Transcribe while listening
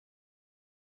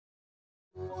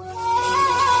Okay,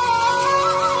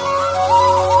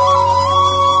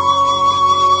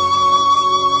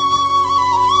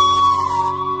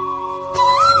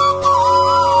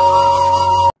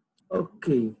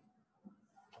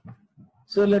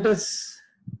 so let us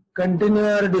continue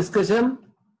our discussion.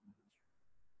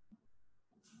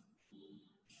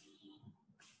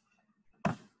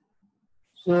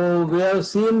 So we have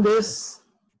seen this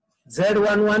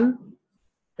Z11,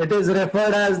 it is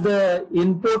referred as the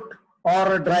input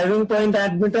or driving point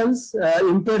admittance,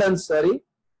 impedance, sorry.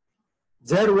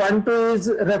 Z12 is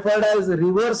referred as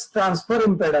reverse transfer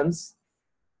impedance.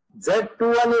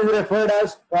 Z21 is referred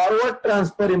as forward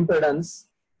transfer impedance,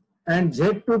 and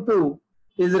Z22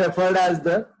 is referred as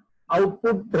the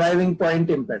output driving point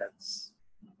impedance.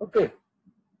 Okay.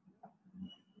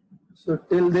 So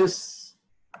till this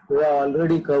we have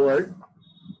already covered.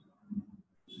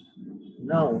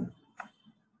 Now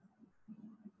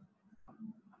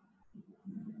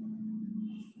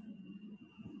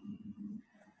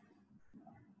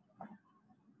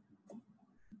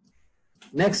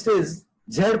next is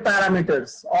Z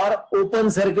parameters or open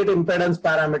circuit impedance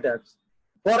parameters.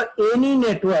 For any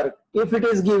network, if it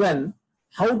is given,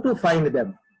 how to find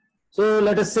them? So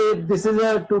let us say this is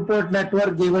a two-port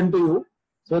network given to you.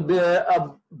 So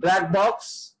a black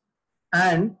box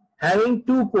and having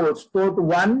two ports, port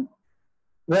 1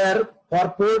 where for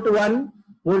port 1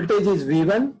 voltage is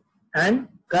V1 and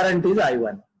current is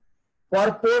I1.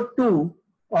 For port 2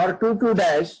 or 22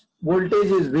 dash,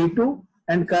 voltage is V2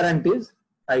 and current is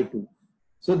I2.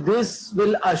 So this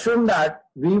will assume that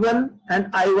V1 and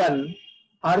I1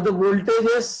 are the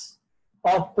voltages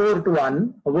of port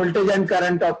 1, voltage and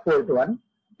current of port 1,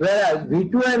 whereas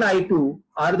V2 and I2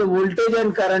 are the voltage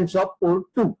and currents of port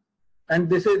 2. And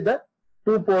this is the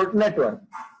two-port network.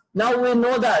 Now we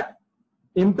know that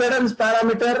impedance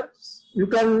parameter you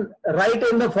can write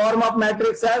in the form of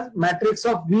matrix as matrix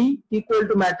of V equal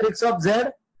to matrix of Z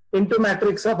into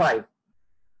matrix of I.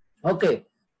 Okay.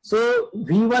 So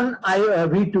V1,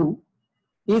 V2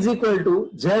 is equal to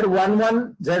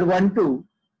Z11, Z12,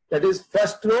 that is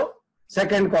first row,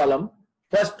 second column,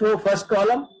 first row, first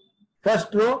column,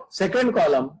 first row, second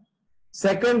column,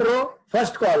 second row,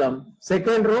 first column,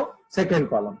 second row, second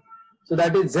column. So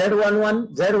that is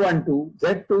Z11, Z12,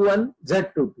 Z21,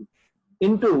 Z22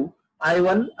 into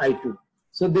I1, I2.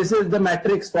 So this is the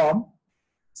matrix form.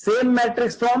 Same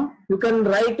matrix form, you can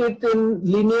write it in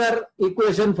linear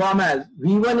equation form as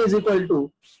V1 is equal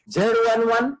to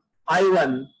Z11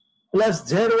 I1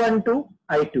 plus Z12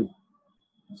 I2.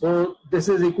 So this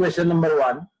is equation number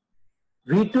 1.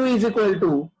 V2 is equal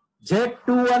to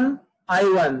Z21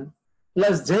 I1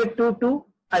 plus Z22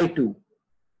 I2.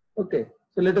 Okay,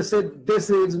 so let us say this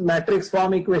is matrix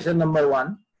form equation number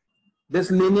 1,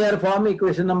 this linear form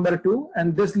equation number 2,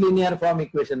 and this linear form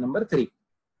equation number 3.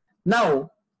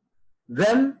 Now,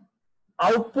 when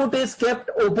output is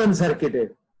kept open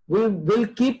circuited, we will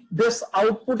keep this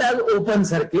output as open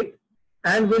circuit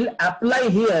and will apply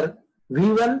here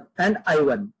V1 and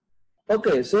I1.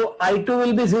 Okay, so I2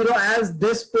 will be 0 as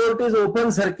this port is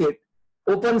open circuit.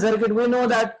 Open circuit, we know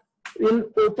that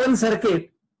in open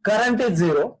circuit current is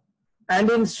 0 and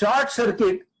in short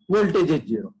circuit voltage is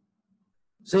 0.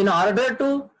 So in order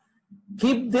to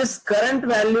keep this current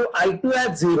value I2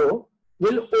 as 0,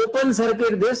 we'll open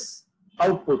circuit this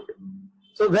output.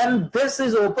 So when this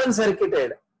is open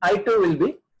circuited, I2 will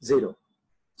be 0.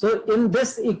 So in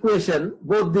this equation,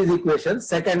 both these equations,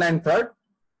 second and third,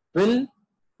 will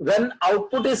when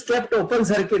output is kept open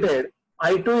circuited,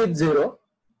 I2 is 0.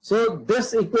 So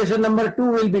this equation number 2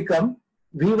 will become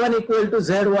V1 equal to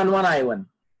Z11 I1.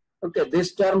 Okay,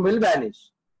 this term will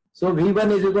vanish. So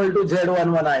V1 is equal to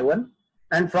Z11 I1.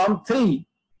 And from 3,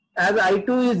 as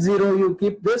I2 is 0, you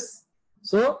keep this.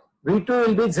 So V2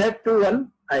 will be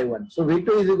Z21 I1. So V2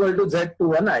 is equal to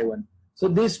Z21 I1. So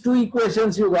these two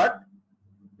equations you got.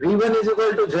 V1 is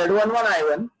equal to Z11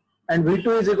 I1 and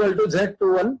V2 is equal to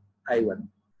Z21 I1.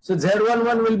 So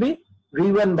Z11 will be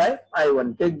V1 by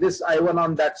I1. Take this I1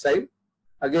 on that side.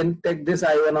 Again, take this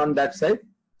I1 on that side.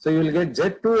 So you will get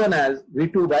Z21 as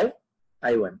V2 by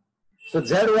I1. So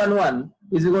Z11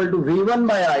 is equal to V1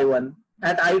 by I1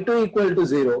 at I2 equal to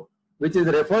 0, which is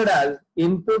referred as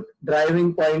input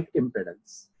driving point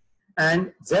impedance.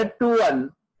 And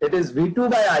Z21, it is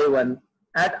V2 by I1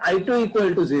 at I2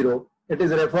 equal to 0, it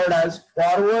is referred as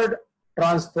forward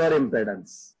transfer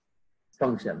impedance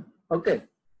function. Okay.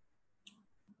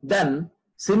 Then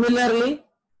similarly,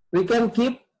 we can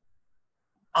keep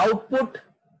output.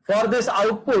 For this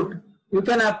output, you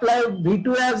can apply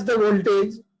V2 as the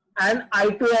voltage and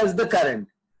I2 as the current.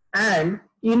 And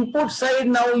input side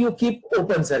now you keep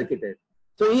open circuited.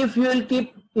 So if you will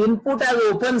keep input as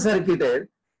open circuited,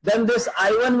 then this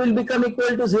I1 will become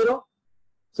equal to 0.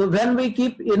 So when we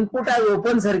keep input as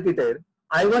open circuited,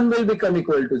 I1 will become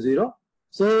equal to 0.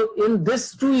 So in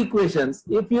these two equations,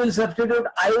 if you will substitute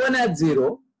I1 as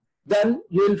 0, then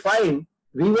you will find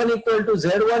V1 equal to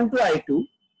Z1 to I2,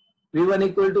 V1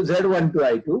 equal to Z1 to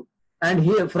I2, and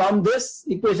here from this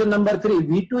equation number 3,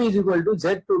 V2 is equal to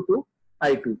Z2 to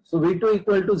I2. So V2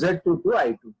 equal to Z2 to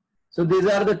I2. So these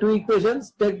are the two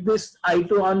equations. Take this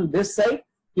I2 on this side,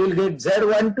 you will get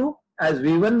Z12 as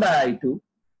V1 by I2.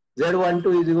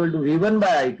 Z12 is equal to V1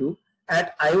 by I2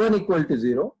 at I1 equal to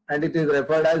 0, and it is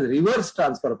referred as reverse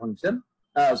transfer function,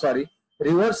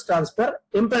 reverse transfer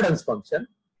impedance function,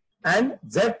 and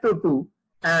Z22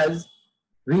 as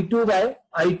V2 by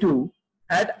I2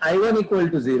 at I1 equal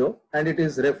to 0, and it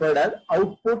is referred as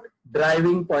output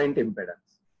driving point impedance.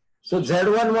 So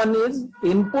Z11 is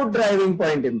input driving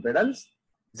point impedance,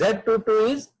 Z22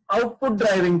 is output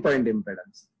driving point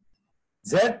impedance.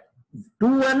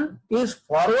 Z21 is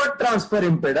forward transfer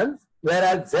impedance,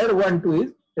 whereas Z12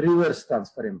 is reverse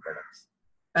transfer impedance.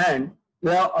 And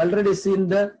we have already seen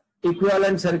the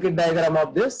equivalent circuit diagram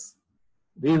of this.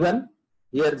 V1,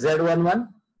 here Z11,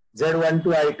 Z12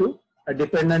 I2, a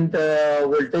dependent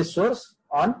voltage source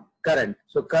on current.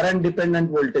 So current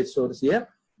dependent voltage source here,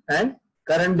 and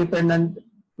current dependent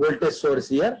voltage source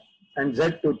here, and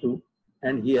Z22,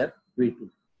 and here V2.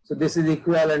 So this is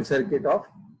equivalent circuit of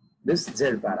this Z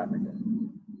parameter.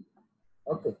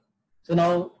 Okay. So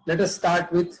now let us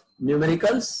start with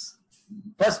numericals.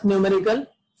 First numerical,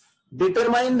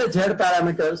 determine the Z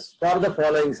parameters for the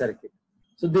following circuit.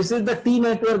 So this is the T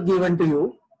network given to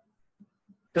you: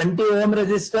 20 ohm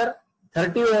resistor,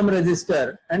 30 ohm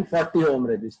resistor, and 40 ohm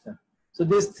resistor. So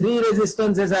these three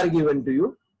resistances are given to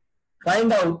you.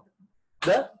 Find out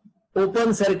the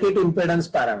open circuit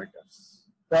impedance parameters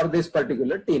for this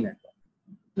particular T network.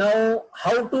 Now,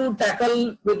 how to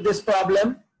tackle with this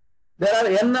problem? There are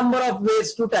n number of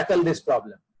ways to tackle this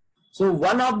problem. So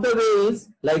one of the ways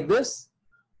like this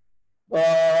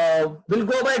will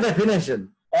go by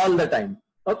definition all the time.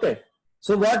 Okay.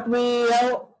 So what we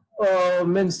have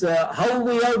how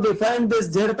we have defined this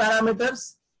Z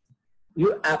parameters.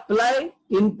 You apply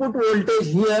input voltage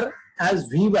here as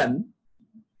V1.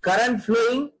 Current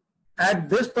flowing at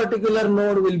this particular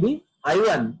node will be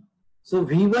I1. So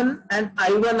V1 and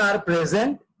I1 are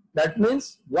present. That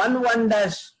means 1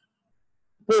 dash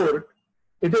port,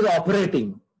 it is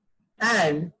operating.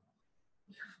 And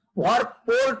for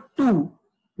port 2,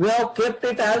 we have kept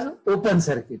it as open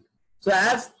circuit. So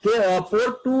as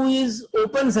port 2 is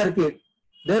open circuit,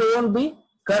 there won't be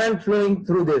current flowing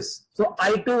through this. So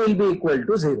I2 will be equal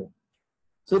to 0.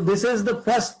 So this is the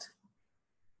first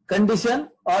condition,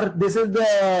 or this is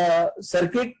the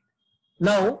circuit.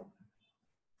 Now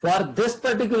for this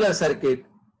particular circuit,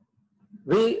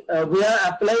 we have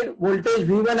applied voltage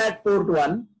V1 at port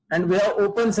 1, and we have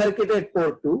open circuit at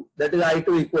port 2, that is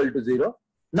I2 equal to 0.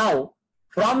 Now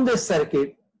from this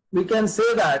circuit, we can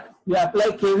say that we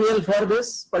apply KVL for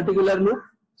this particular loop.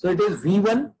 So it is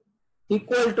V1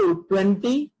 equal to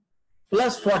 20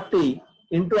 plus 40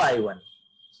 into I1.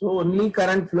 So only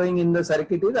current flowing in the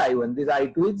circuit is I1. This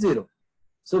I2 is 0.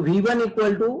 So V1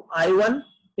 equal to I1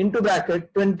 into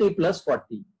bracket 20 plus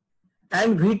 40.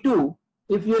 And V2,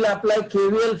 if you will apply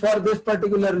KVL for this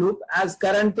particular loop, as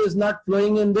current is not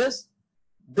flowing in this,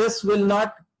 this will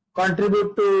not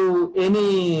contribute to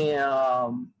any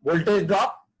voltage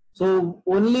drop. So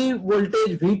only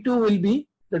voltage V2 will be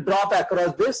the drop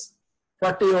across this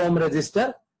 40 ohm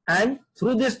resistor, and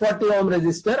through this 40 ohm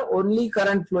resistor only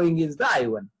current flowing is the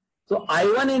I1. So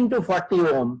I1 into 40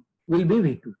 ohm will be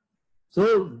V2.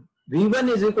 So V1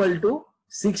 is equal to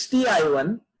 60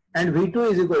 I1 and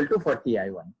V2 is equal to 40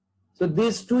 I1. So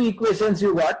these two equations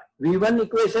you got, V1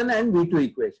 equation and V2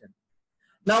 equation.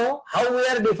 Now how we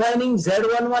are defining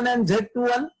Z11 and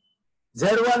Z21?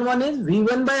 Z11 is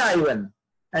V1 by I1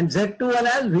 and Z21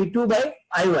 as V2 by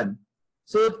I1.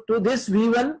 So to this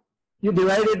V1 you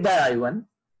divide it by I1.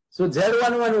 So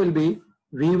Z11 will be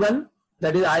V1,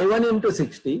 that is I1 into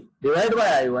 60 divided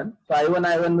by I1. So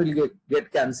I1 will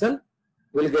get cancelled.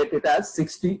 We'll get it as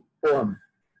 60 ohm.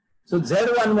 So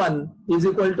Z11 is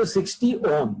equal to 60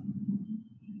 ohm.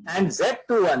 And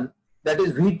Z21, that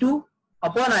is V2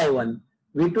 upon I1.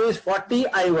 V2 is 40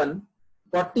 I1.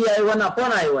 40 I1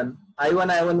 upon I1.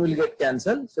 I1 will get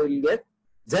cancelled. So we'll get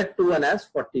Z21 as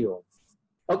 40 ohm.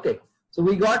 Okay. So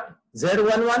we got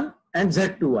Z11 and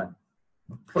Z21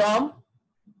 from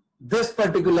this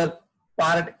particular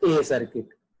part A circuit.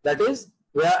 That is,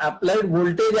 we have applied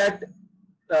voltage at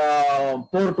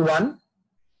port 1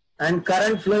 and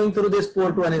current flowing through this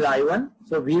port 1 is I1.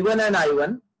 So V1 and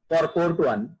I1 for port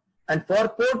 1, and for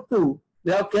port 2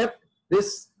 we have kept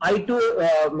this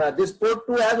I2, this port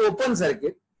 2 as open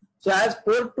circuit. So as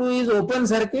port 2 is open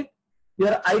circuit,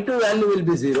 your I2 value will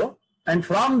be 0, and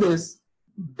from this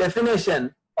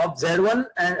definition of Z1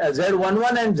 and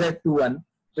Z11 and Z21,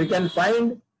 we can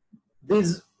find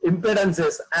these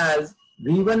impedances as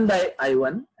V1 by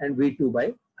I1 and V2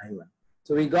 by I1.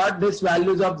 So we got these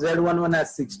values of Z11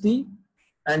 as 60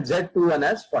 and Z21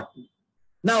 as 40.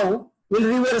 Now we'll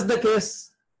reverse the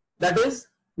case. That is,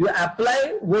 you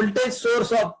apply voltage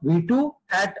source of V2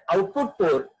 at output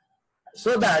port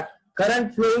so that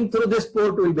current flowing through this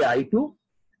port will be I2,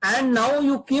 and now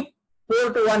you keep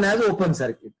port 1 as open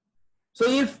circuit. So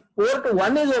if port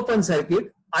 1 is open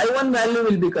circuit, I1 value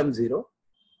will become 0.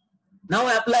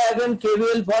 Now apply again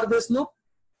KVL for this loop.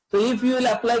 So if you will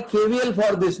apply KVL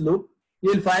for this loop,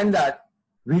 you will find that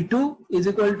V2 is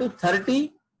equal to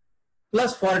 30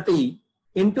 plus 40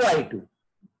 into I2.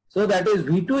 So that is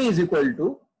V2 is equal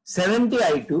to 70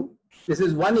 I2. This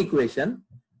is one equation,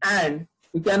 and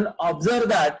you can observe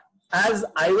that as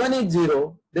I1 is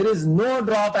 0, there is no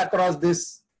drop across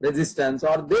this resistance,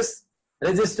 or this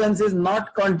resistance is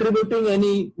not contributing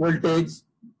any voltage,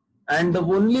 and the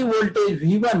only voltage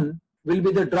V1 will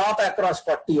be the drop across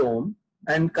 40 ohm,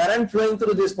 and current flowing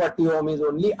through this 40 ohm is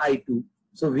only I2.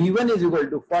 So V1 is equal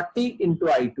to 40 into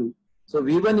I2. So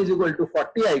V1 is equal to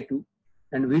 40 I2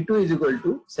 and V2 is equal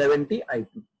to 70 I2.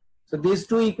 So these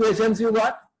two equations you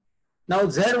got. Now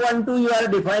Z12 you are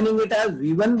defining it as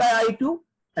V1 by I2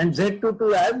 and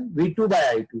Z22 as V2 by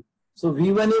I2. So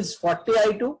V1 is 40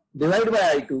 I2 divided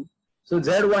by I2. So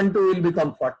Z12 will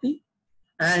become 40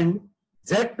 and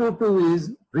Z22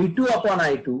 is V2 upon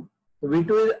I2. So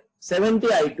V2 is 70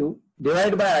 I2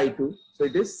 divided by I2. So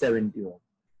it is 70 ohm.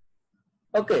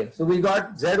 Okay, so we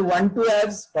got Z12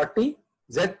 as 40,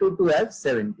 Z22 as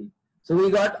 70. So we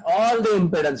got all the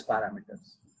impedance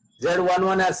parameters.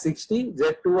 Z11 as 60,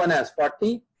 Z21 as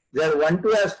 40,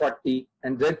 Z12 as 40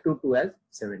 and Z22 as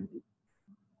 70.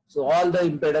 So all the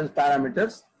impedance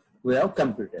parameters we have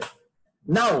computed.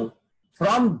 Now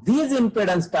from these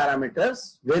impedance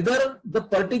parameters, whether the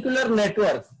particular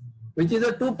network, which is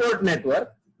a two-port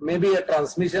network, maybe a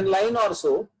transmission line or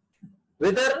so,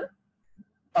 whether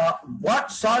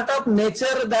what sort of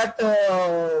nature that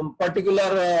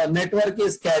particular network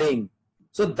is carrying.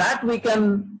 So that we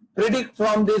can predict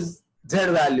from these Z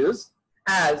values,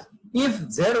 as if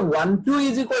Z12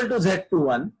 is equal to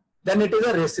Z21, then it is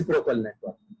a reciprocal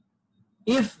network.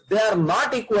 If they are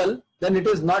not equal, then it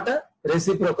is not a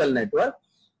reciprocal network.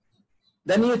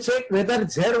 Then you check whether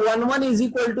Z11 is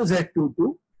equal to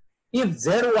Z22. If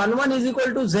Z11 is equal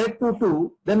to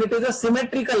Z22, then it is a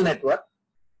symmetrical network.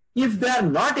 If they are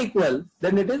not equal,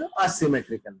 then it is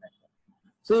asymmetrical network.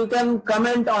 So you can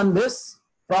comment on this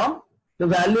from the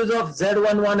values of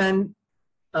Z11 and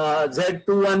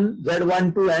Z21,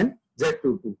 Z12 and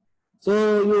Z22.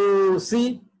 So you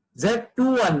see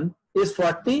Z21 is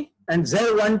 40 and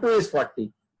Z12 is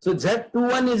 40. So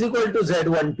Z21 is equal to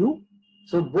Z12.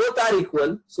 So both are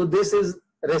equal. So this is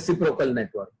reciprocal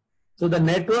network. So the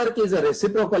network is a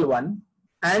reciprocal one,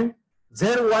 and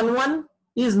Z11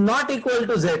 is not equal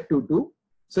to Z22.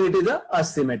 So it is a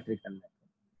asymmetrical network.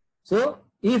 So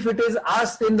if it is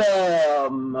asked in the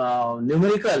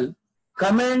numerical,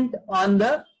 comment on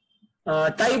the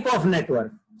type of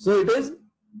network. So it is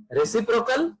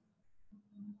reciprocal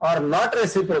or not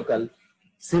reciprocal,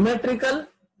 symmetrical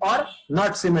or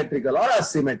not symmetrical, or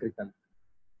asymmetrical.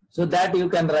 So that you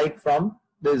can write from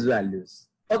these values.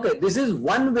 Okay, this is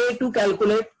one way to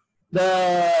calculate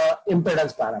the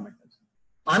impedance parameters.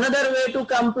 Another way to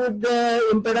compute the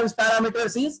impedance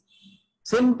parameters is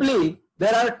simply,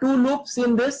 there are two loops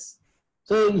in this.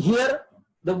 So here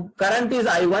the current is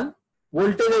I1,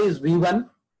 voltage is V1.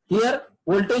 Here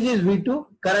voltage is V2,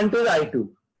 current is I2.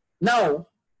 Now,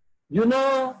 you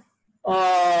know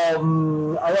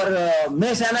our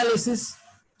mesh analysis.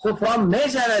 So from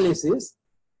mesh analysis,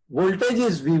 voltage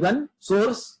is V1,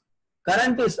 source,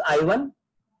 current is I1.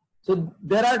 So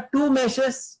there are two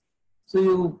meshes. So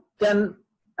you can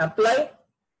apply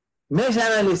mesh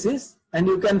analysis and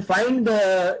you can find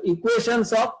the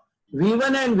equations of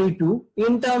V1 and V2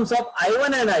 in terms of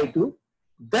I1 and I2,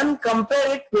 then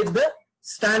compare it with the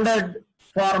standard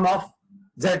form of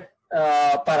Z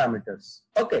parameters.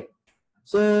 Okay.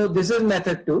 So this is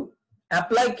method 2.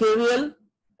 Apply KVL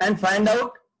and find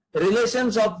out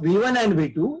relations of V1 and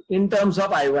V2 in terms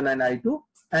of I1 and I2,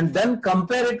 and then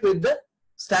compare it with the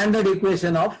standard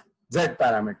equation of Z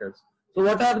parameters. So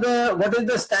what is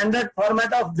the standard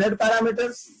format of Z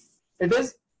parameters? It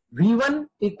is V1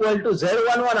 equal to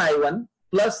Z11 I1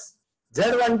 plus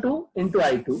Z12 into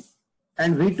I2,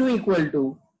 and V2 equal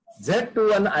to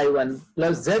Z21 I1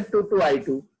 plus Z22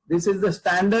 I2. This is the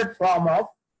standard form of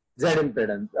Z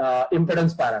impedance,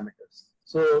 impedance parameters.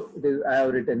 So it is, I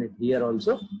have written it here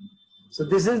also. So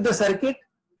this is the circuit.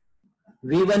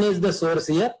 V1 is the source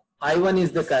here, I1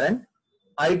 is the current,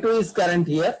 I2 is current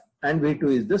here, and V2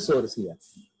 is the source here.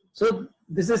 So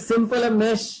this is simple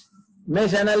mesh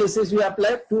analysis you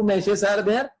apply. Two meshes are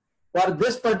there. For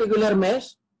this particular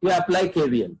mesh, you apply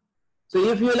KVL. So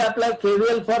if you will apply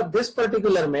KVL for this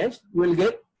particular mesh, you will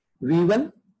get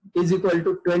V1 is equal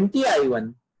to 20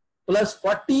 I1 plus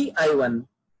 40 I1.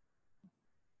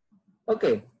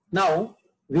 Okay. Now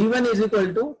V1 is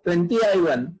equal to 20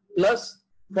 I1 plus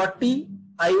 40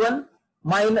 I1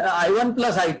 minus I1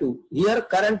 plus I2. Here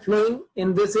current flowing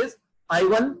in this is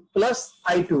I1 plus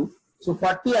I2. So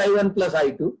 40 I1 plus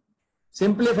I2.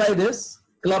 Simplify this,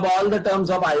 club all the terms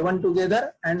of I1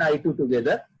 together and I2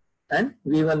 together and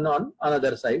V1 on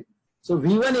another side. So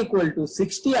V1 equal to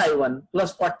 60 I1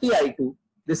 plus 40 I2.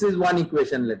 This is one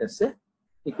equation, let us say,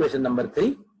 equation number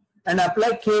 3. And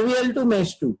apply KVL to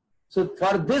mesh 2. So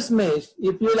for this mesh,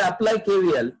 if you will apply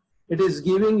KVL, it is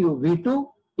giving you V2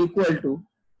 equal to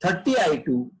 30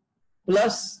 I2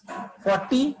 plus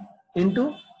 40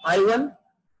 into I1,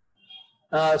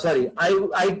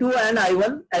 I2 and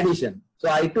I1 addition. So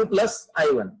I2 plus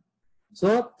I1.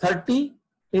 So 30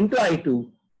 into I2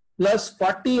 plus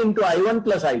 40 into I1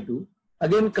 plus I2.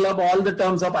 Again club all the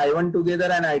terms of I1 together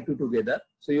and I2 together.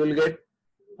 So you will get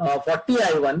 40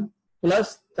 I1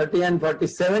 plus 30 and 40,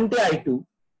 70 I2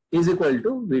 is equal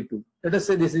to V2. Let us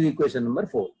say this is equation number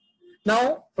 4.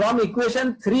 Now from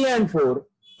equation 3 and 4,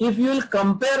 if you will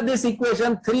compare this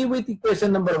equation 3 with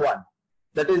equation number 1,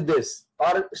 that is this,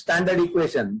 or standard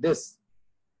equation, this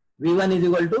V1 is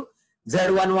equal to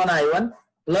Z11 I1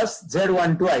 plus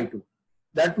Z12 I2.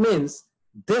 That means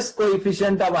this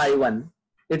coefficient of I1,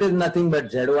 it is nothing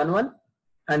but Z11,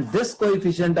 and this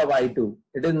coefficient of I2,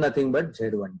 it is nothing but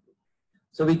Z12.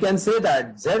 So we can say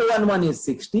that Z11 is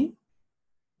 60,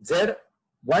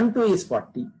 Z12 is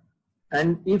 40,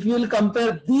 and if you will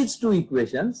compare these two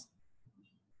equations,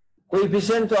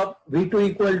 coefficient of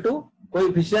V2 equal to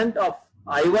coefficient of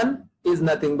I1 is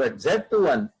nothing but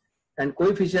Z21 and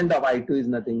coefficient of I2 is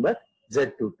nothing but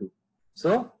Z22.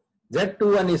 So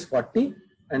Z21 is 40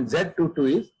 and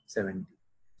Z22 is 70.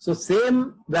 So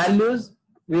same values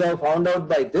we have found out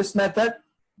by this method.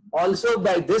 Also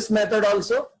by this method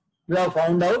also we have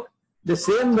found out the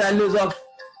same values of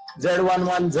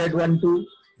Z11, Z12,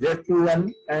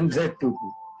 Z21 and Z22.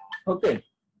 Okay.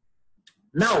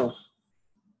 Now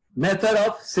method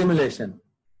of simulation.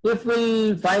 If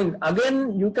we find,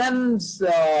 again you can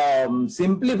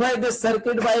simplify this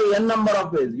circuit by n number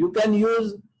of ways. You can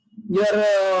use your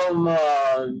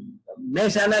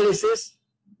mesh analysis,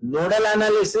 nodal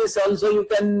analysis also you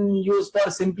can use for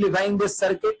simplifying this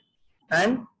circuit,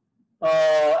 and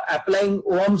applying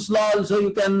Ohm's law also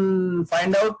you can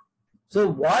find out. So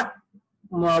what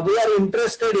we are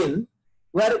interested in,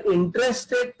 we are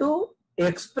interested to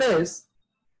express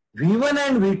V1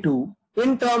 and V2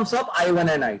 in terms of I1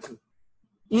 and I2.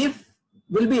 If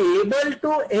we'll be able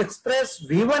to express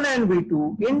V1 and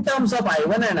V2 in terms of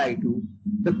I1 and I2,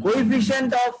 the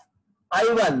coefficient of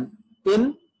I1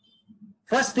 in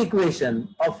first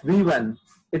equation of V1,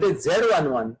 it is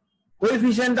Z11,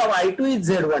 coefficient of I2 is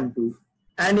Z12,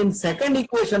 and in second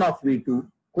equation of V2,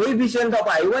 coefficient of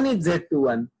I1 is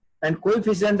Z21 and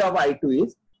coefficient of I2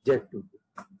 is Z22.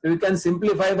 So you can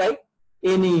simplify by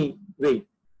any way.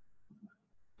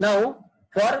 Now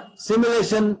for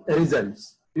simulation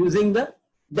results using the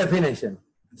definition.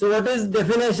 So what is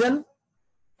definition?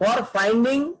 For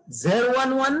finding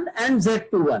Z11 and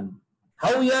Z21.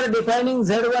 How you are defining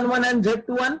Z11 and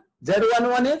Z21?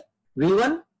 Z11 is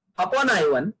V1 upon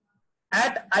I1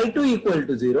 at I2 equal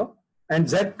to 0, and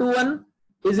Z21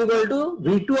 is equal to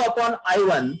V2 upon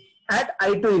I1 at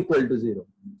I2 equal to 0.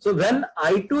 So when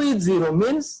I2 is 0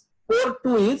 means port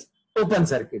 2 is open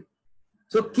circuit.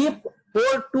 So keep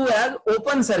port 2 as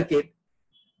open circuit,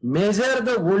 measure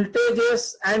the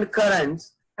voltages and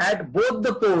currents at both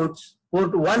the ports,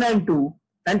 port 1 and 2,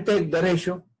 and take the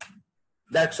ratio.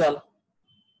 That's all.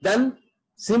 Then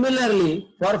similarly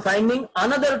for finding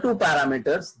another two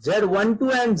parameters,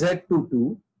 Z12 and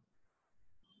Z22,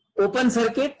 open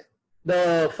circuit,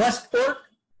 the first port,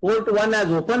 port 1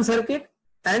 as open circuit,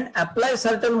 and apply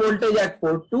certain voltage at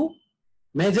port 2,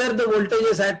 measure the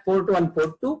voltages at port 1,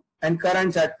 port 2, and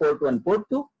currents at port 1, port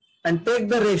 2, and take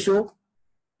the ratio,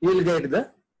 you will get the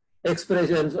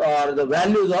expressions or the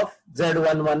values of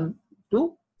Z11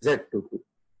 to Z22.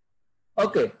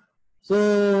 Okay,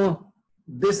 so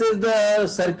this is the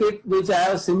circuit which I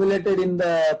have simulated in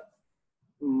the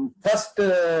first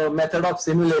method of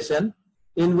simulation,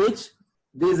 in which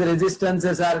these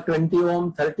resistances are 20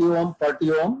 ohm, 30 ohm,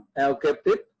 40 ohm. I have kept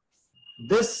it.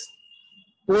 This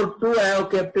port 2 I have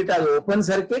kept it as open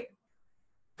circuit,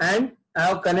 and I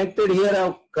have connected here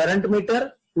a current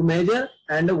meter to measure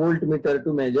and a voltmeter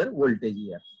to measure voltage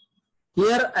here.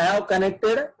 Here I have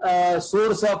connected a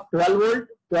source of 12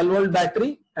 volt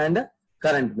battery and a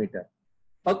current meter.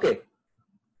 Okay.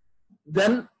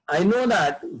 Then I know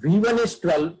that V1 is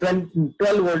 12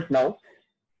 volt now.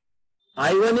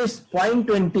 I1 is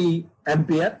 0.20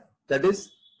 ampere, that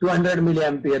is 200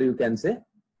 milliampere you can say.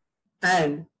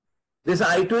 And this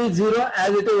I2 is 0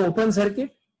 as it is open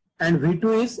circuit, and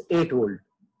V2 is 8 volt.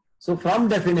 So from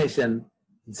definition,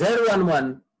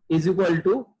 Z11 is equal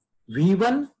to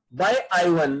V1 by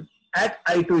I1 at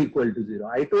I2 equal to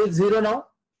 0. I2 is 0 now.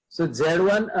 So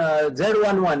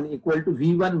Z11 equal to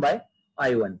V1 by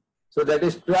I1. So that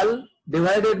is 12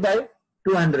 divided by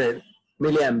 200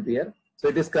 milliampere. So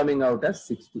it is coming out as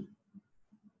 60.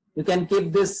 You can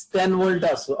keep this 10 volt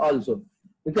also.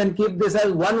 You can keep this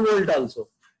as 1 volt also.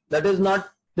 That is not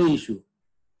the issue.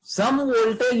 Some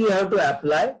voltage you have to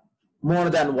apply more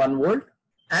than 1 volt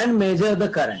and measure the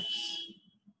currents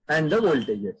and the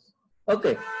voltages.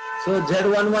 Okay. So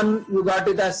Z11 you got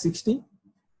it as 60.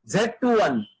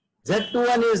 Z21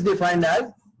 is defined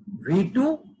as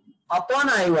V2 upon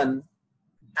I1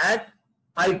 at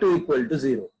I2 equal to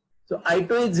 0. So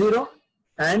I2 is 0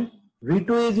 and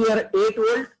V2 is your 8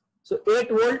 volt. So 8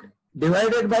 volt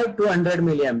divided by 200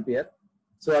 milliampere.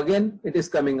 So again it is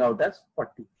coming out as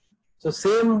 40. So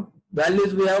same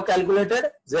values we have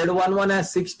calculated. Z11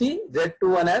 as 60,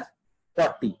 Z21 as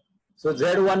 40. So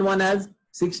Z11 as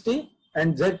 60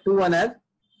 and Z21 as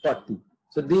 40.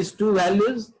 So these two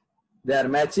values, they are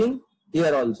matching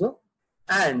here also.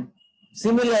 And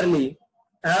similarly,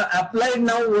 I have applied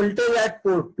now voltage at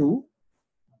port 2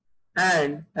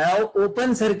 and I have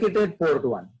open circuited port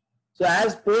 1. So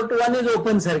as port 1 is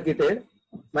open circuited,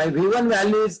 my V1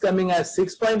 value is coming as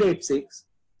 6.86.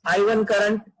 I1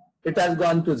 current, it has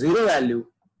gone to 0 value.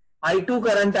 I2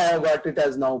 current, I have got it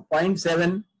as now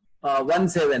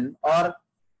 0.717 or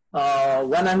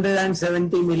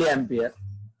 170 milliampere,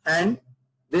 and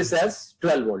this as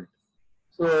 12 volt.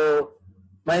 So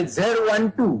my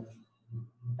Z12,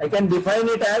 I can define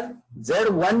it as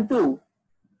Z12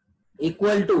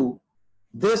 equal to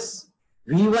this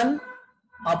V1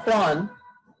 upon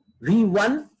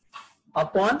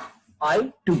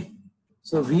I2.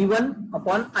 So V1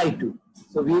 upon I2.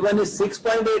 So V1 is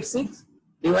 6.86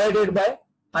 divided by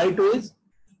I2 is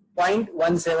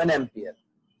 0.17 ampere.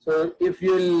 So if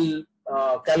you will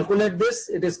calculate this,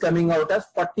 it is coming out as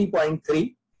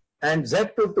 40.3, and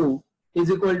Z22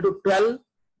 is equal to 12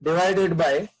 divided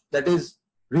by, that is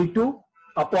V2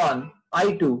 upon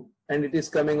I2, and it is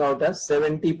coming out as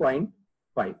 70.5.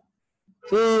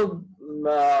 So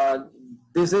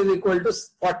this is equal to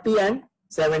 40 and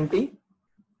 70.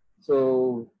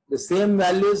 So the same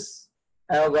values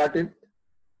I have got it,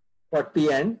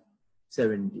 40 and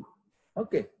 70.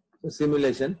 Okay. So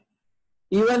simulation.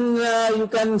 Even you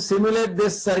can simulate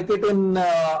this circuit in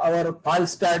our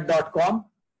fallstart.com.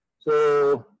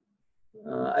 So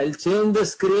I'll change the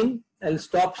screen. I'll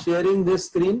stop sharing this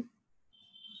screen.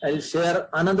 I'll share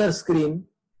another screen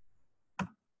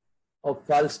of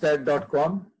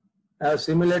fallstart.com. I have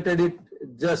simulated it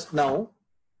just now.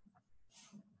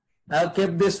 I have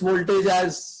kept this voltage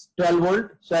as 12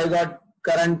 volt. So I got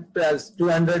current as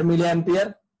 200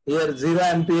 milliampere. Here 0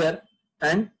 ampere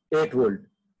and 8 volt.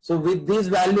 So with these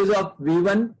values of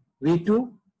V1,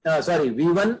 V1,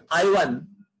 I1,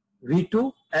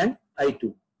 V2 and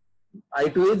I2.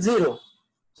 I2 is 0.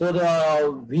 So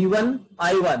the V1,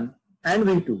 I1 and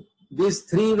V2. These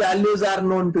three values are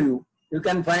known to you. You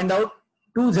can find out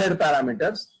two Z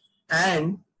parameters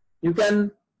and you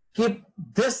can keep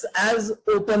this as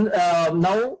open,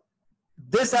 now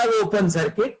this as open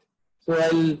circuit. So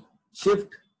I'll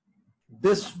shift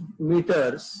this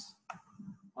meters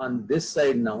on this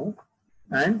side now,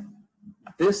 and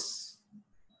this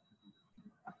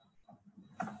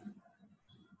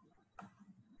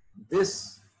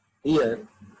here.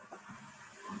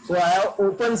 So I have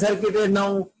open circuited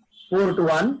now port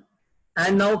 1,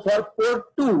 and now for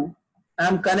port 2 I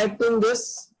am connecting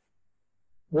this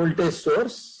voltage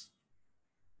source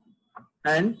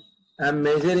and I am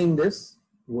measuring this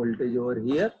voltage over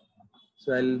here.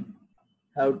 So I'll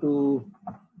have to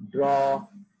draw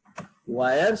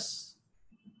wires.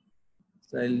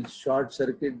 So I'll short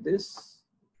circuit this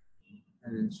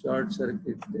and short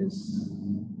circuit this.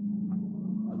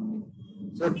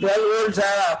 Okay. So 12 volts I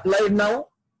have applied now.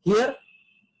 Here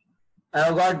I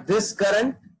have got this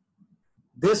current,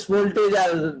 this voltage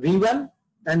as V1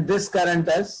 and this current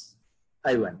as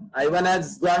I1. I1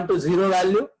 has gone to 0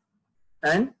 value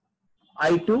and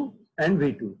I2 and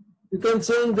V2. You can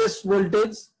change this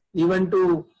voltage even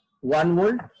to 1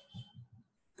 volt.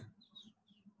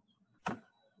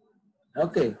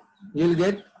 Okay, you will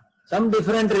get some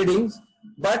different readings,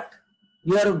 but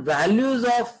your values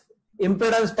of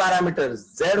impedance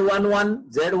parameters Z11,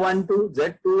 Z12,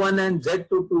 Z21 and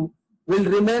Z22 will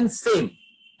remain same.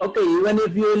 Okay, even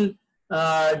if you will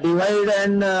divide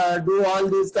and do all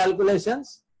these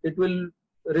calculations, it will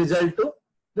result to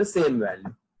the same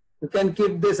value. You can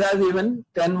keep this as even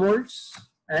 10 volts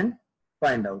and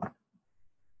find out.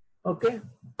 Okay.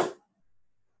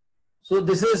 So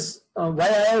this is why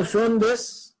I have shown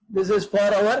this. This is for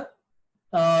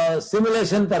our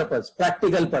simulation purpose,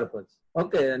 practical purpose.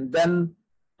 Okay, and then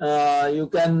you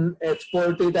can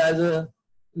export it as a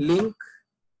link.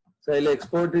 So I'll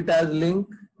export it as link.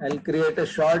 I'll create a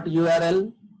short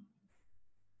URL.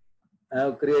 I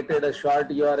have created a short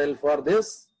URL for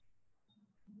this.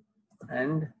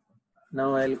 And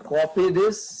now I'll copy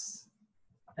this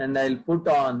and I'll put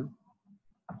on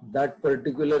that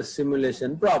particular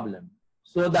simulation problem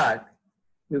so that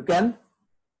you can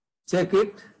check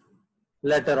it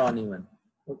later on even.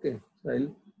 Okay, so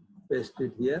I'll paste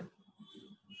it here.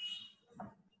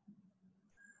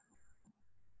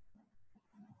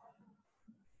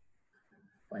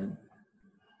 Fine.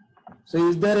 So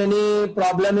is there any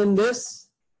problem in this?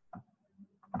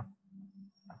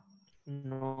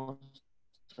 No,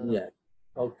 sir. Yeah.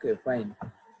 Okay, fine.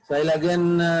 So I'll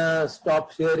again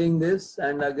stop sharing this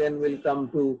and again we'll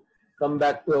come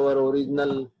back to our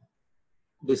original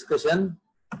discussion.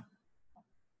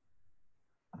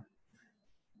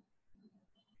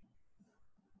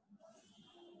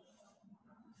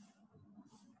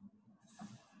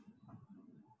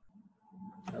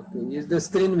 Okay, is the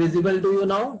screen visible to you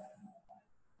now?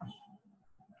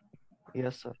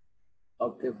 Yes, sir.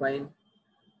 Okay, fine.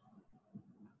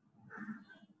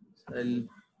 So I'll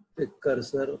pick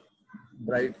cursor,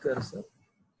 bright cursor.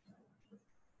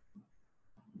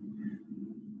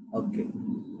 Okay,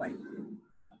 fine.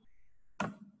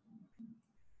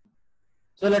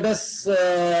 So let us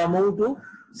move to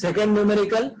second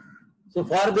numerical. So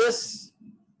for this,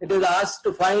 it is asked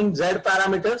to find Z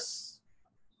parameters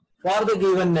for the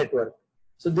given network.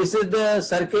 So this is the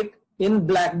circuit in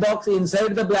black box.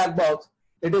 Inside the black box,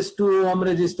 it is 2 ohm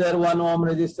resistor, 1 ohm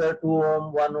resistor, 2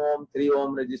 ohm, 1 ohm, 3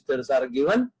 ohm resistors are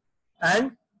given.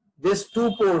 And these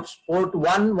two ports, port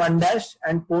 1, 1 dash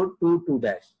and port 2, 2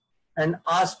 dash, and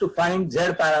asked to find Z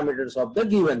parameters of the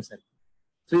given circuit.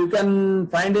 So you can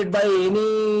find it by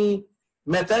any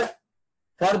method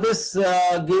for this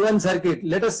given circuit.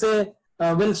 Let us say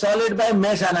we'll solve it by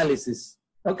mesh analysis.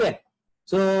 Okay.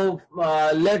 So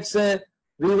let's say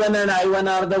V1 and I1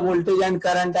 are the voltage and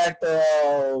current at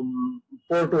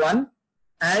port 1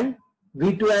 and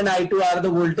V2 and I2 are the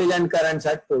voltage and currents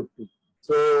at port 2.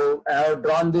 So I have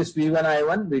drawn this V1,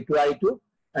 I1, V2, I2,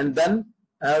 and then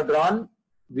I have drawn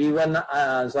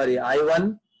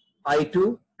I1,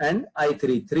 I2 and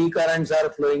I3. 3 currents are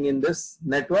flowing in this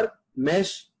network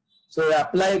mesh. So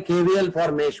apply KVL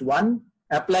for mesh 1,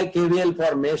 apply KVL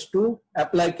for mesh 2,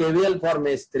 apply KVL for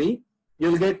mesh 3.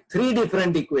 You will get 3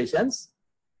 different equations.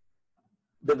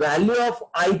 The value of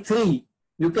I3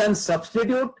 you can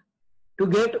substitute to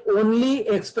get only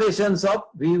expressions of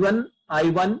V1,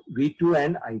 I1, V2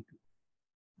 and I2.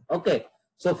 Okay.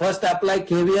 So first apply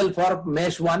KVL for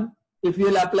mesh 1. If you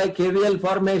will apply KVL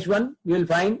for mesh 1, you will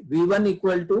find V1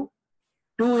 equal to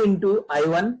 2 into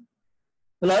I1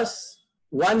 plus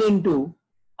 1 into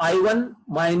I1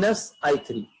 minus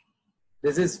I3.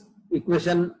 This is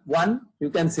equation 1.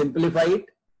 You can simplify it.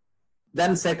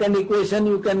 Then second equation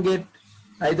you can get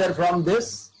either from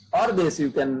this or this.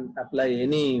 You can apply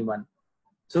any one.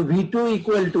 So V2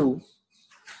 equal to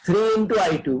 3 into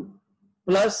I2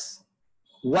 plus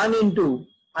 1 into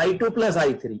I2 plus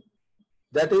I3.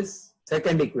 That is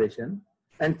second equation.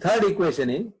 And third equation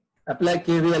is apply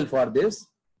KVL for this.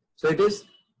 So it is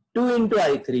 2 into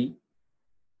I3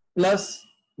 plus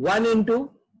 1 into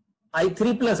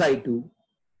I3 plus I2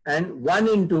 and 1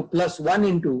 into plus 1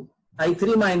 into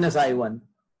I3 minus I1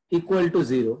 equal to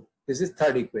 0. This is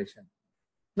third equation.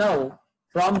 Now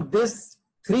from this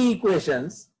 3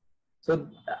 equations, so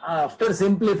after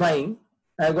simplifying,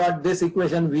 I got this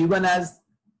equation V1 as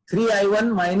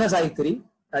 3I1 minus I3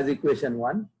 as equation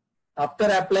 1. After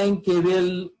applying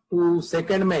KVL to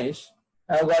second mesh,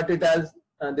 I got it as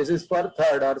this is for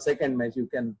third or second mesh. You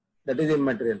can, that is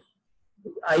immaterial.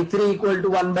 I3 equal to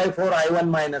 1 by 4 I1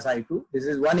 minus I2. This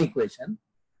is one equation.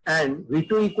 And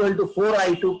V2 equal to 4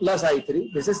 I2 plus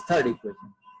I3. This is third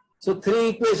equation. So 3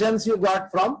 equations you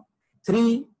got from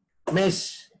 3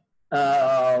 mesh,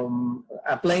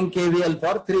 applying KVL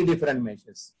for 3 different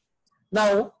meshes.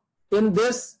 Now in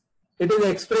this, it is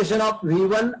expression of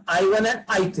V1, I1 and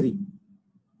I3.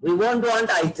 We won't want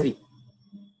I3.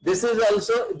 This is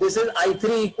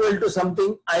I3 equal to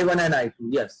something I1 and I2.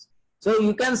 Yes. So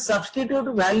you can substitute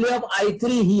value of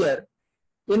I3 here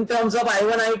in terms of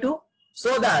I1, I2,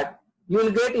 so that you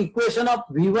will get equation of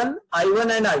V1, I1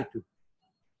 and I2.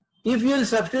 If you will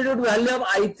substitute value of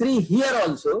I3 here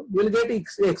also, you will get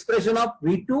expression of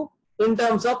V2 in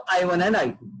terms of I1 and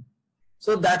I2.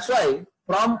 So that's why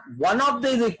from one of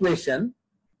these equation,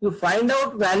 you find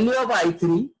out value of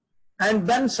I3 and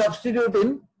then substitute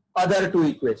in other 2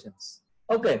 equations.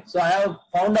 Okay, so I have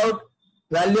found out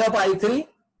value of I3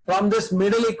 from this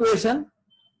middle equation.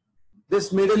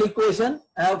 This middle equation,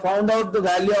 I have found out the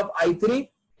value of I3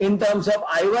 in terms of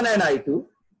I1 and I2,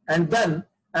 and then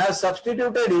I have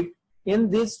substituted it in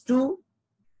these 2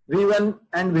 V1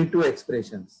 and V2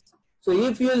 expressions. So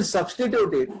if you will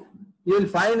substitute it, you will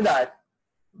find that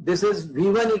this is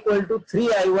V1 equal to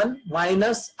 3I1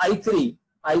 minus I3.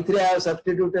 I3 I have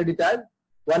substituted it as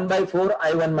 1 by 4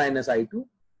 I1 minus I2,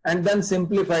 and then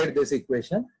simplified this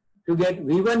equation to get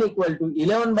V1 equal to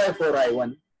 11 by 4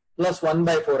 I1 plus 1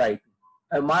 by 4 I2.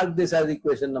 I marked this as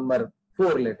equation number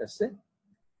 4, let us say.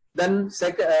 Then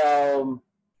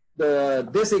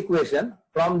this equation,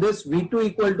 from this V2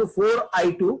 equal to 4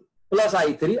 I2 plus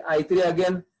I3. I3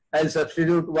 again I will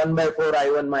substitute 1 by 4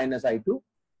 I1 minus I2.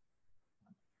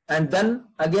 And then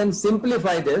again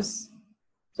simplify this.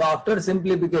 So after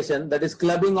simplification, that is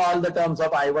clubbing all the terms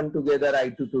of I1 together,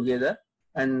 I2 together,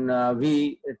 and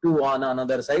V2 on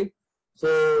another side.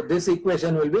 So this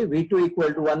equation will be V2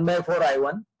 equal to 1 by 4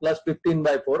 I1 plus 15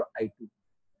 by 4 I2.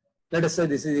 Let us say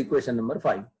this is equation number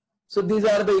 5. So these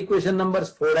are the equation numbers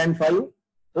 4 and 5.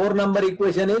 4 number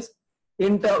equation is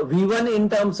V1 in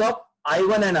terms of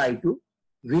I1 and I2.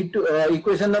 V2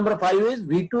 equation number 5 is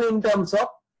V2 in terms of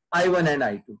I1 and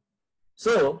I2.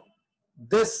 So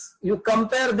this, you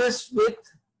compare this with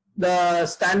the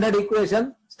standard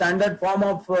equation, standard form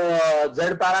of Z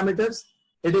parameters.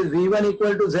 It is V1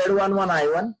 equal to Z11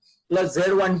 I1 plus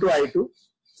Z12 I2.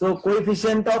 So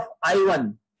coefficient of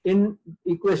I1 in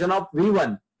equation of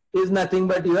V1 is nothing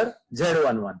but your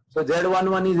Z11. So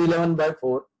Z11 is 11 by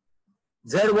 4.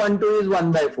 Z12 is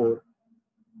 1 by 4.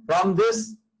 From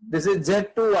this is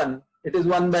Z21, it is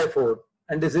 1 by 4.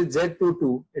 And this is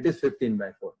Z22, it is 15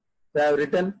 by 4. So I have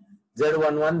written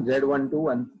Z11, Z12,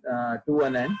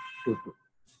 21 and 22.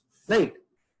 Right.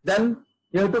 Then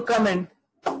you have to comment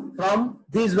from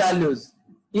these values.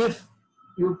 If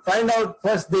you find out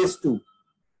first these 2,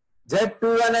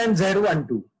 Z21 and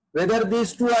Z12, whether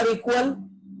these 2 are equal.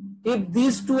 If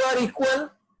these 2 are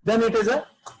equal, then it is a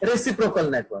reciprocal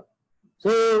network.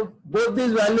 So both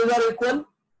these values are equal.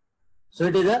 So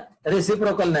it is a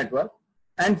reciprocal network.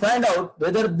 And find out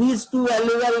whether these 2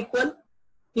 values are equal.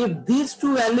 If these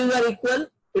 2 values are equal,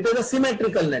 it is a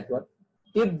symmetrical network.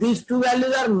 If these 2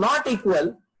 values are not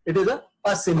equal, it is a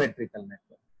asymmetrical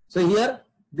network. So here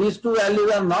these 2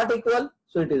 values are not equal,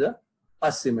 so it is a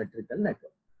asymmetrical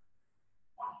network.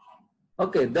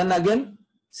 Okay, then again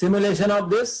simulation of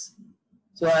this.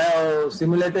 So I have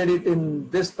simulated it in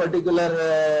this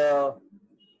particular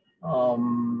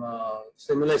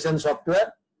simulation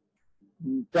software.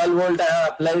 12 volt I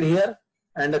have applied here,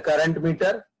 and a current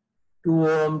meter, 2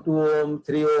 ohm, 2 ohm,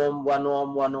 3 ohm, 1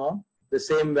 ohm, 1 ohm. The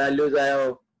same values I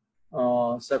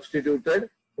have substituted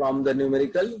from the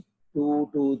numerical 2,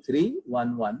 2, 3,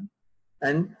 1, 1.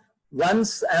 And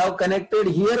once I have connected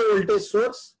here voltage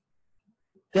source,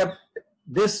 kept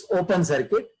this open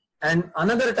circuit, and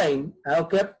another time I have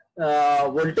kept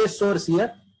voltage source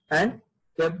here and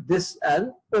kept this as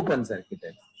open circuit.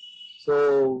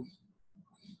 So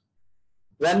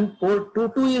when port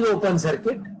 2 is open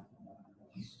circuit,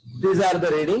 these are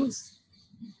the readings.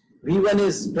 V1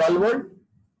 is 12 volt,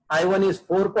 I1 is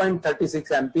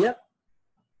 4.36 ampere,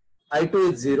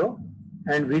 I2 is 0,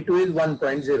 and V2 is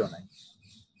 1.09.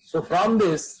 So from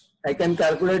this, I can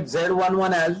calculate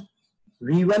Z11 as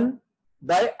V1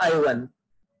 by I1.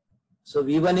 So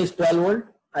V1 is 12 volt,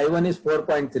 I1 is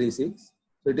 4.36,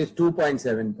 so it is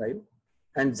 2.75,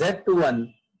 and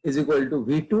Z21 is equal to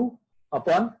V2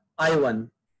 upon I1.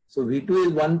 So V2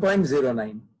 is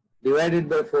 1.09 divided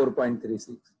by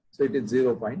 4.36, so it is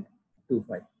 0.25.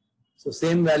 So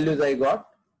same values I got.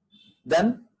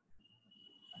 Then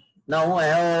now I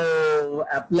have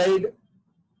applied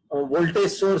a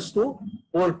voltage source to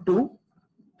port 2,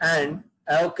 and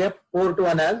I have kept port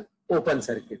 1 as open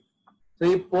circuit. So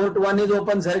if port 1 is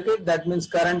open circuit, that means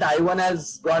current I1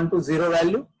 has gone to 0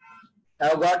 value. I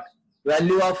have got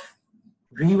value of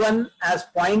V1 as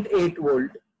 0.8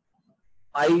 volt,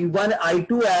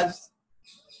 I2 as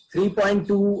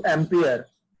 3.2 ampere,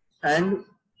 and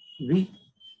V2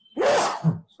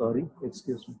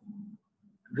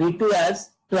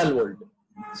 as 12 volt.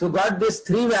 So got these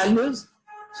three values.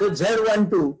 So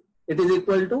Z12, it is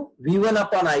equal to V1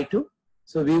 upon I2.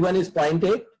 So V1 is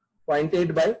 0.8 by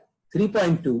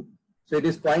 3.2. So it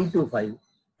is 0.25.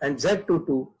 And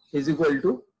Z22 is equal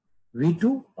to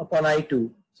V2 upon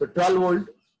I2. So 12 volt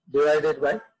divided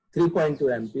by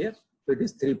 3.2 ampere. So it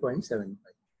is 3.75.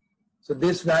 So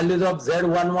these values of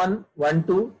Z11, 12,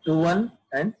 21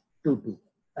 and 22.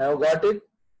 I have got it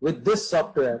with this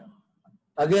software.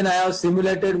 Again, I have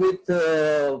simulated with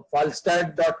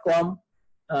falstad.com,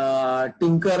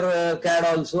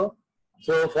 Tinkercad also.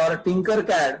 So for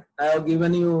Tinkercad, I have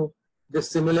given you the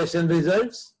simulation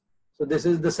results. So this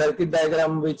is the circuit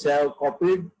diagram which I have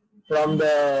copied from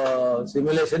the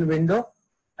simulation window.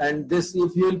 And this,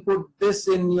 if you will put this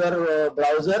in your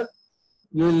browser,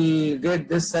 you will get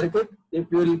this circuit. If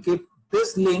you will keep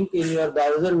this link in your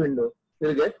browser window, you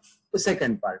will get the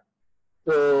second part.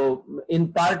 So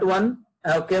in part 1,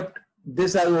 I have kept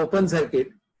this as open circuit.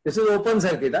 This is open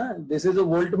circuit. This is a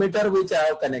voltmeter which I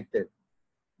have connected.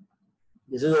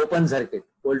 This is open circuit.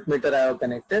 Voltmeter I have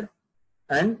connected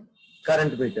and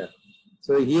current meter.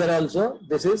 So here also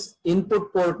this is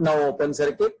input port now open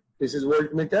circuit. This is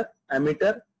voltmeter,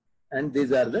 ammeter, and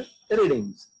these are the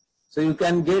readings. So you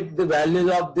can get the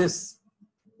values of this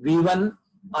V1,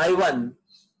 I1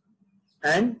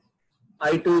 and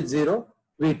I2 is 0,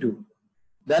 V2.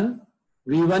 Then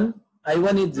V1,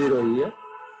 I1 is 0 here,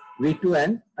 V2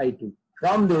 and I2.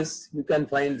 From this you can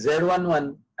find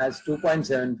Z11 as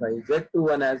 2.75,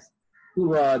 Z21 as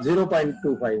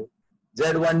 0.25,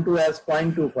 Z12 as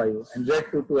 0.25 and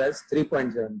Z22 as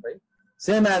 3.75.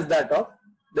 Same as that of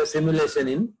the simulation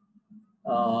in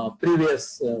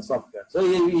previous software. So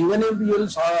even if you will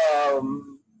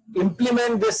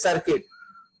implement this circuit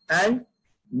and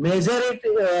measure it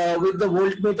with the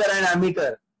voltmeter and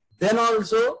ammeter, then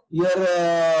also your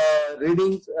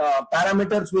readings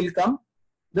parameters will come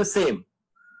the same.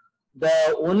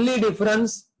 The only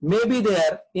difference may be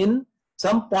there in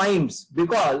some points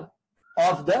because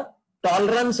of the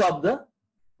tolerance of the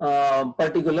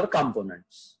particular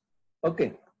components.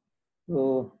 Okay.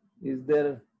 So is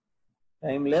there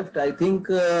time left? I think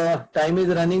time is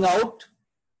running out.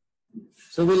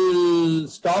 So we'll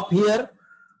stop here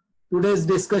today's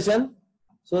discussion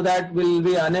so that we'll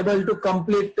be unable to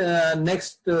complete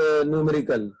next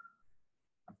numerical.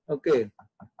 Okay.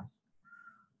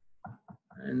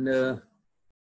 And